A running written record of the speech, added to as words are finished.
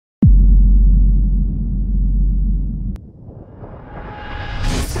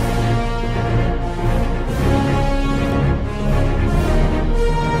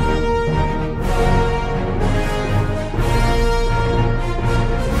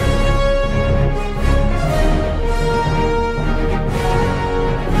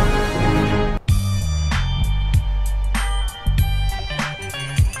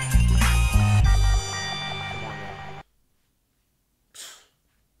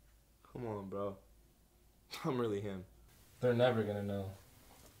Come on, bro. I'm really him. They're never gonna know.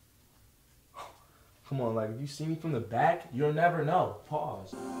 Come on, like, if you see me from the back, you'll never know.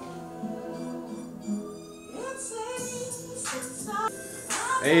 Pause.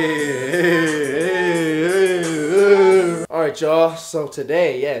 Hey. Alright, y'all. So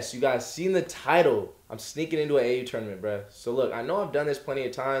today, yes, you guys seen the title. I'm sneaking into an AU tournament, bruh. So look, I know I've done this plenty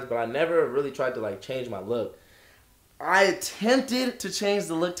of times, but I never really tried to, like, change my look. I attempted to change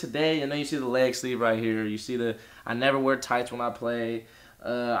the look today. I know you see the leg sleeve right here. You see the, I never wear tights when I play.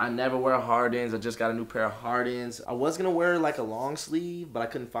 I never wear Hardens. I just got a new pair of Hardens. I was going to wear like a long sleeve, but I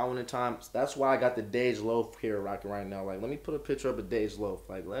couldn't find one in time. So that's why I got the Dage Loaf here rocking right now. Like, let me put a picture up of Dage Loaf.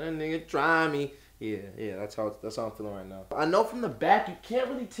 Like, let a nigga try me. Yeah, that's how I'm feeling right now. I know from the back, you can't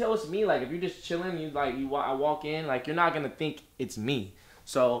really tell it's me. Like, if you're just chilling, I walk in, like, you're not going to think it's me.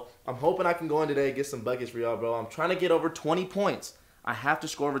 So I'm hoping I can go in today and get some buckets for y'all, bro. I'm trying to get over 20 points. I have to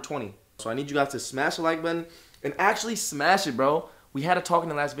score over 20. So I need you guys to smash the like button and actually smash it, bro. We had a talk in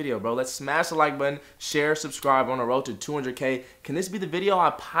the last video, bro. Let's smash the like button, share, subscribe on the road to 200K. Can this be the video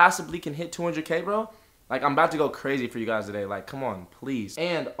I possibly can hit 200K, bro? Like, I'm about to go crazy for you guys today. Like, come on, please.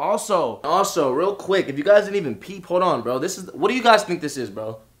 And also, real quick, if you guys didn't even peep, hold on, bro. This is, what do you guys think this is,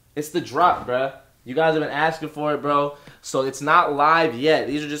 bro? It's the drop, bro. You guys have been asking for it, bro. So it's not live yet.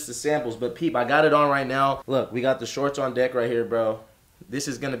 These are just the samples. But peep, I got it on right now. Look, we got the shorts on deck right here, bro. This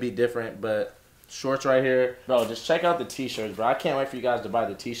is going to be different, but shorts right here. Bro, just check out the t-shirts, bro. I can't wait for you guys to buy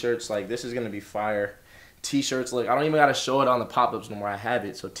the t-shirts. Like, this is going to be fire. T-shirts, look, I don't even got to show it on the pop-ups no more. I have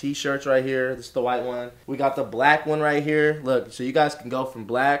it. So t-shirts right here. This is the white one. We got the black one right here. Look, so you guys can go from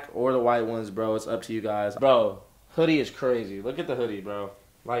black or the white ones, bro. It's up to you guys. Bro, hoodie is crazy. Look at the hoodie, bro.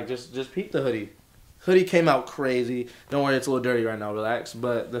 Like, just peep the hoodie. Hoodie came out crazy. Don't worry, it's a little dirty right now. Relax.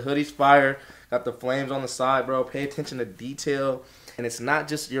 But the hoodie's fire. Got the flames on the side, bro. Pay attention to detail. And it's not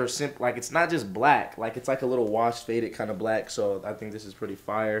just your it's not just black. Like, it's like a little washed, faded kind of black. So I think this is pretty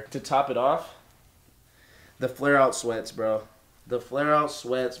fire. To top it off, the flare out sweats, bro. The flare out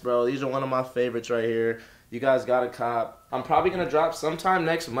sweats, bro. These are one of my favorites right here. You guys got a cop. I'm probably going to drop sometime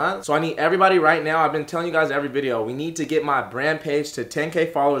next month. So I need everybody right now. I've been telling you guys every video. We need to get my brand page to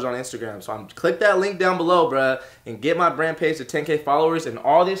 10K followers on Instagram. So click that link down below, bruh. And get my brand page to 10K followers. And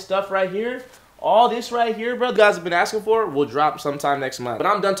all this stuff right here. All this right here, bro, you guys have been asking for, will drop sometime next month. But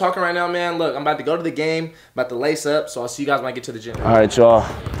I'm done talking right now, man. Look, I'm about to go to the game. About to lace up. So I'll see you guys when I get to the gym. All right, y'all.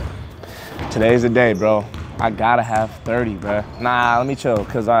 Today's the day, bro. I gotta have 30, bro. Nah, let me chill,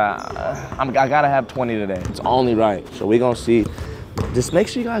 cause I gotta have 20 today. It's only right. So we gonna see. Just make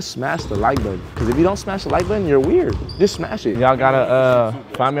sure you guys smash the like button, cause if you don't smash the like button, you're weird. Just smash it. Y'all gotta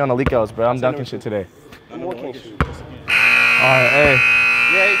find me on the leak outs, bro. I'm dunking shit today. All right, hey.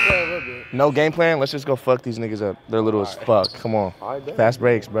 Yeah, he playing a little bit. No game plan. Let's just go fuck these niggas up. They're little as fuck. Come on. Fast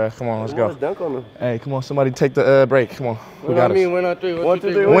breaks, bro. Come on, let's go. Dunk on them. Hey, come on. Somebody take the break. Come on. Who got us? Win on three. 1,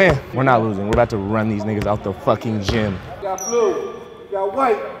 2, 3. Win. We're not losing. We're about to run these niggas out the fucking gym. You got blue. You got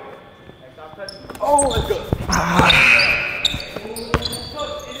white. Oh, let's go.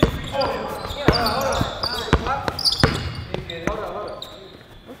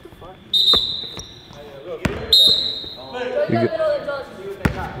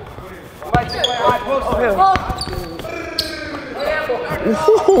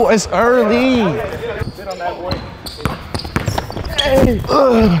 Ooh, it's early. Sit on that boy. Hey.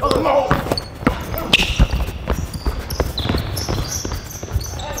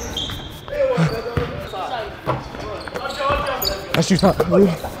 That's you, son.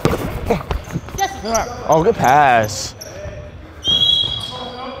 Oh, good pass.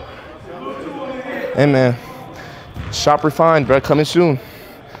 Hey, man. Shop refined, bro. Coming soon.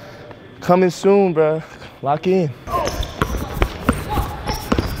 Coming soon, bro. Lock in.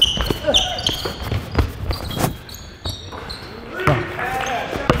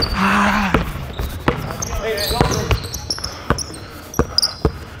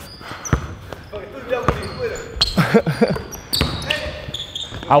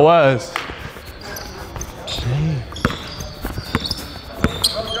 I was. Dang.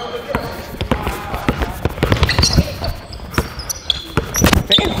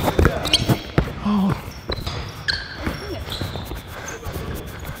 Oh.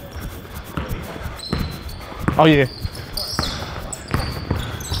 Oh yeah.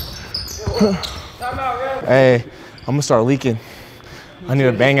 Hey, I'm gonna start leaking. I need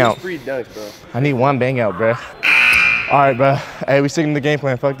a bang out. I need one bang out, bruh. All right, bro. Hey, we sticking to the game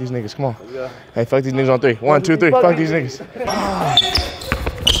plan. Fuck these niggas. Come on. Hey, fuck these niggas on 3. 1, 2, 3. Fuck these niggas. Oh,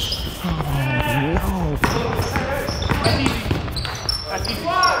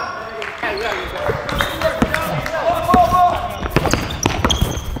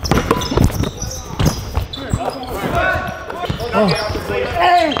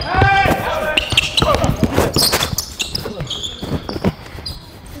 Hey!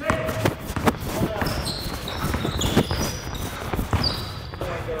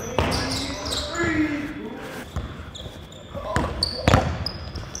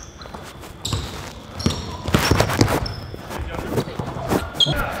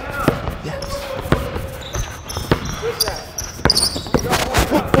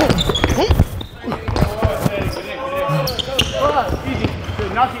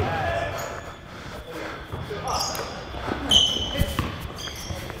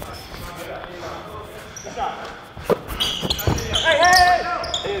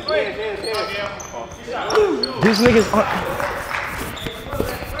 These niggas aren't.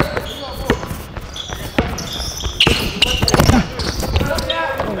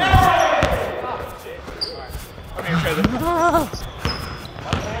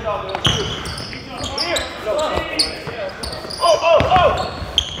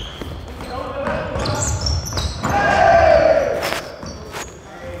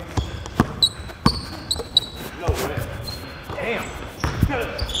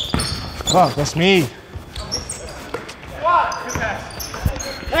 Oh, that's me.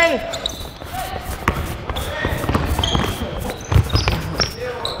 Hey!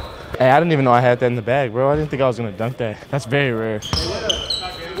 Hey, I didn't even know I had that in the bag, bro. I didn't think I was gonna dunk that. That's very rare.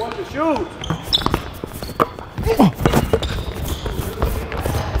 You want to shoot?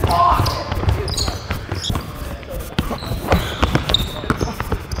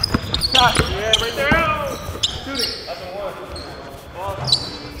 Yeah, right there. Shoot it. That's a one.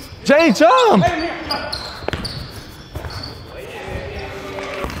 Jay, jump!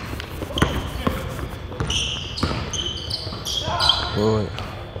 Boy.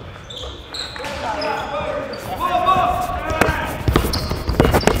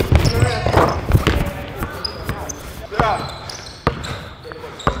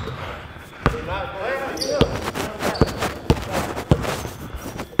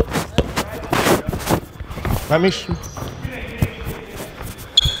 Let me shoot.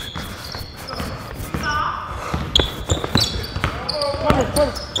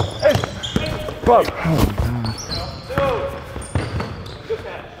 Fuck.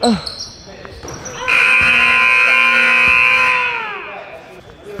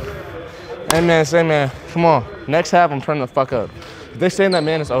 Hey man, say man, come on. Next half, I'm turning the fuck up. If they stay in that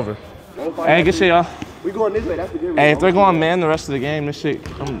man, it's over. Hey, good shit, y'all. We going this way, that's the good. Hey, if they're going man the rest of the game, this shit,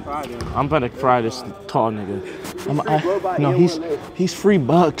 I'm about to fry this tall nigga. No, he's free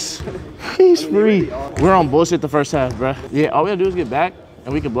bucks. He's free. We're on bullshit the first half, bruh. Yeah, all we gotta do is get back,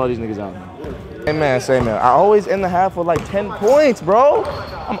 and we can blow these niggas out. Hey man, say man, I always end the half with like 10 points, bro.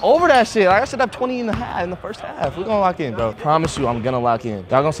 I'm over that shit. I should have 20 in the first half. We're gonna lock in, bro. Promise you, I'm gonna lock in.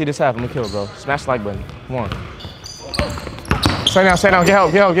 Y'all gonna see this half, I'm gonna kill it, bro. Smash the like button. Come on. Stay down,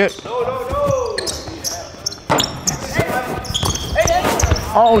 get help, get. No.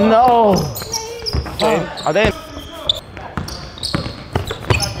 Oh no! Are they?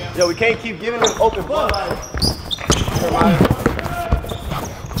 Yo, we can't keep giving them open balls.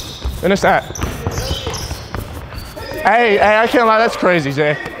 Finish that. Hey, I can't lie, that's crazy,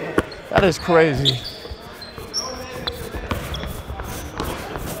 Jay. That is crazy.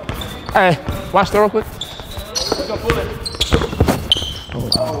 Hey, watch that real quick. Let's go pull it.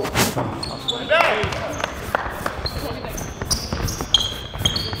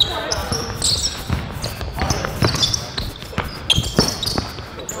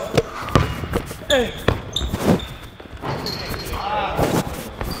 Hey.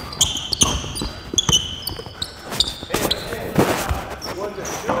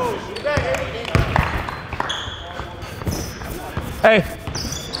 Hey.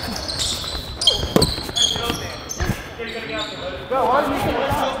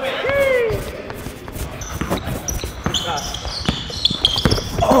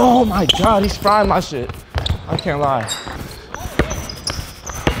 Oh my God, he's frying my shit. I can't lie.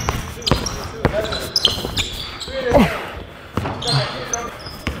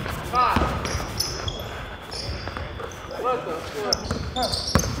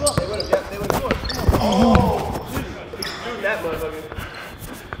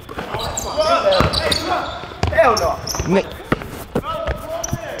 Hell no. Nick.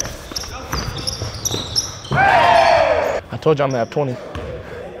 I told you I'm gonna have 20.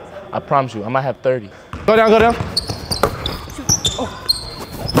 I promise you, I might have 30. Go down. Get it. Go.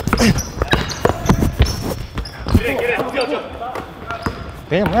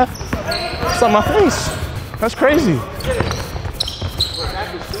 Damn, ref. It's on my face. That's crazy.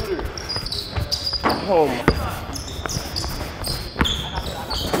 Oh my.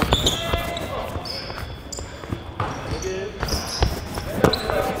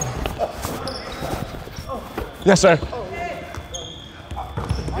 Yes, sir.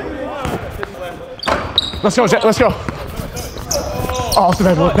 Let's go, Jet. Let's go. Oh, it's the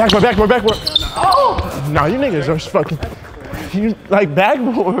backboard. Backboard. Oh! No, you niggas are fucking. You like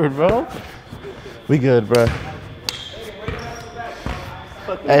backboard, bro. We good, bro.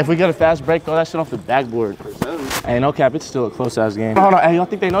 Hey, if we get a fast break, throw that shit off the backboard. Hey, no cap, it's still a close-ass game. Hold on, hey, y'all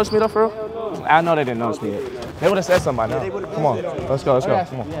think they noticed me though, for real? I know they didn't notice me yet. They would've said something by now. Come on, let's go.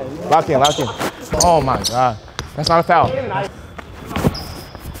 Come on. Lock in. Oh my God. That's not a foul.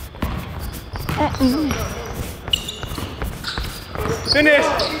 Finish.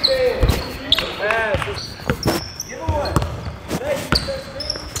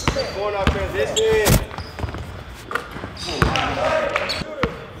 Going off transition.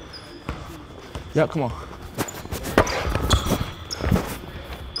 Yep, come on.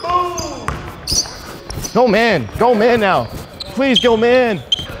 Go man now. Please go man.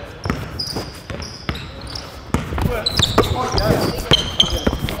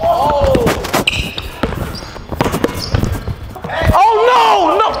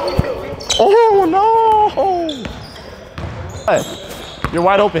 Oh no! You're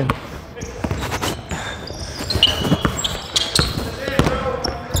wide open.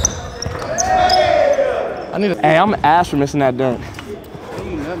 Hey, I'm ass for missing that dunk.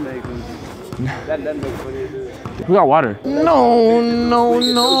 We got water. No.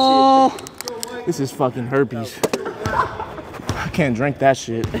 This is fucking herpes. I can't drink that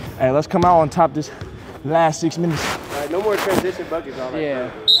shit. Hey, let's come out on top this last 6 minutes. All right, no more transition buckets. All right.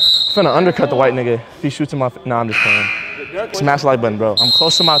 Yeah. I'm finna undercut the white nigga if he shoots in my. Nah, I'm just playing. Smash the like button, bro. I'm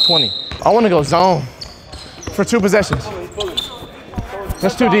close to my 20. I wanna go zone for 2 possessions.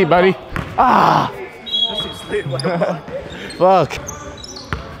 That's too deep, buddy. Ah! Fuck.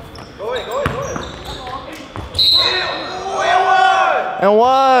 Go ahead. And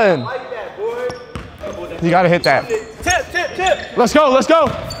one. Like that, boy. You gotta hit that. Tip. Let's go.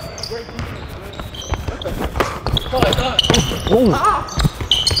 Ooh.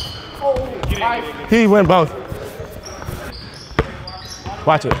 He went both.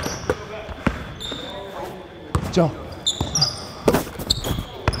 Watch it. Joe.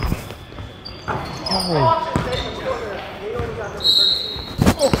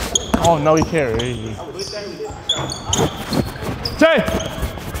 Oh no, he can't. Jay!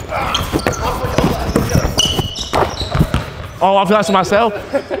 Oh, I flashed myself.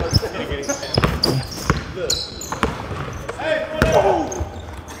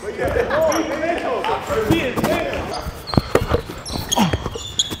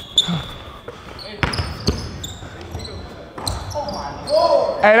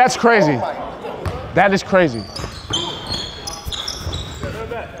 Hey, that's crazy. That is crazy.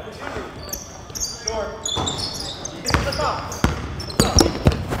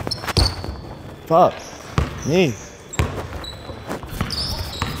 Fuck me.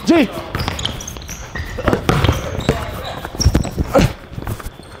 G.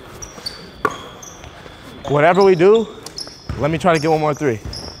 Whatever we do, let me try to get one more 3. Go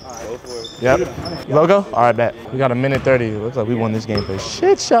for it. Yep. Logo? All right, bet. We got a minute 30. Looks like we won this game for a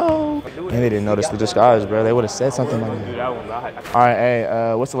shit show. And they didn't notice the disguise, bro. They would have said something like that. All right,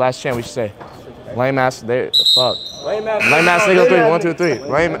 hey, what's the last chant we should say? Lame ass, fuck. Lame ass nigga 3, 1, 2, 3.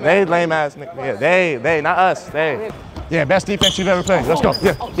 Lame ass nigga. Yeah, they, not us. They. Yeah, best defense you've ever played. Let's go.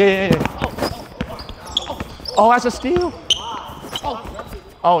 Yeah. Oh, that's a steal.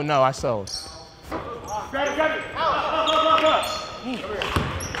 Oh no, I sold. Grab it.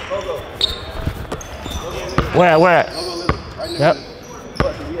 Where at? Yep.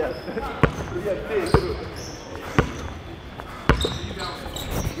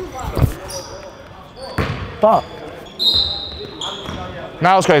 Fuck. No,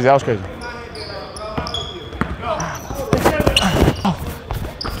 that was crazy.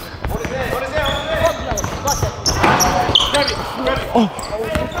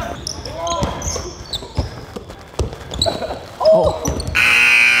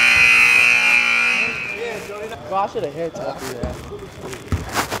 Bro, I should have hair tapped you there.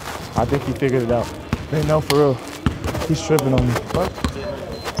 I think he figured it out. They know for real. He's tripping on me. What?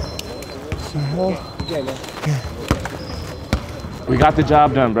 We got the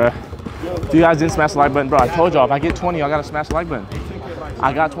job done, bro. If you guys didn't smash the like button, bro, I told y'all if I get 20, I gotta smash the like button.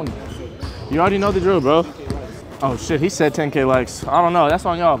 I got 20. You already know the drill, bro. Oh shit, he said 10K likes. I don't know, that's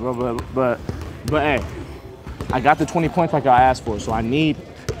on y'all, bro. But hey, I got the 20 points like I asked for, so I need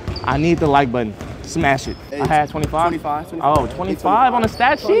the like button. Smash it. I had 25? 25. Oh, 25 on the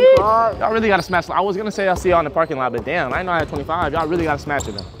stat sheet? Y'all really gotta smash it. I was gonna say I'll see y'all in the parking lot, but damn, I didn't know I had 25. Y'all really gotta smash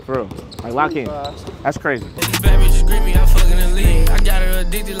it though, for real. Like lock in. That's crazy. Baby, just greet me, I'm fucking the lead. I got her a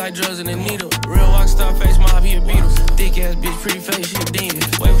addicted like drugs and a needle. Real rock star face mob, he a beetle. Thick ass bitch, pretty face, she a demon.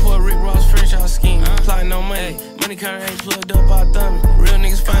 Wait for a Rick Ross French, I scheme. Plotting no money. Money counter ain't plugged up, I thumb it. Real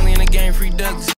niggas finally in the game, free Douglas.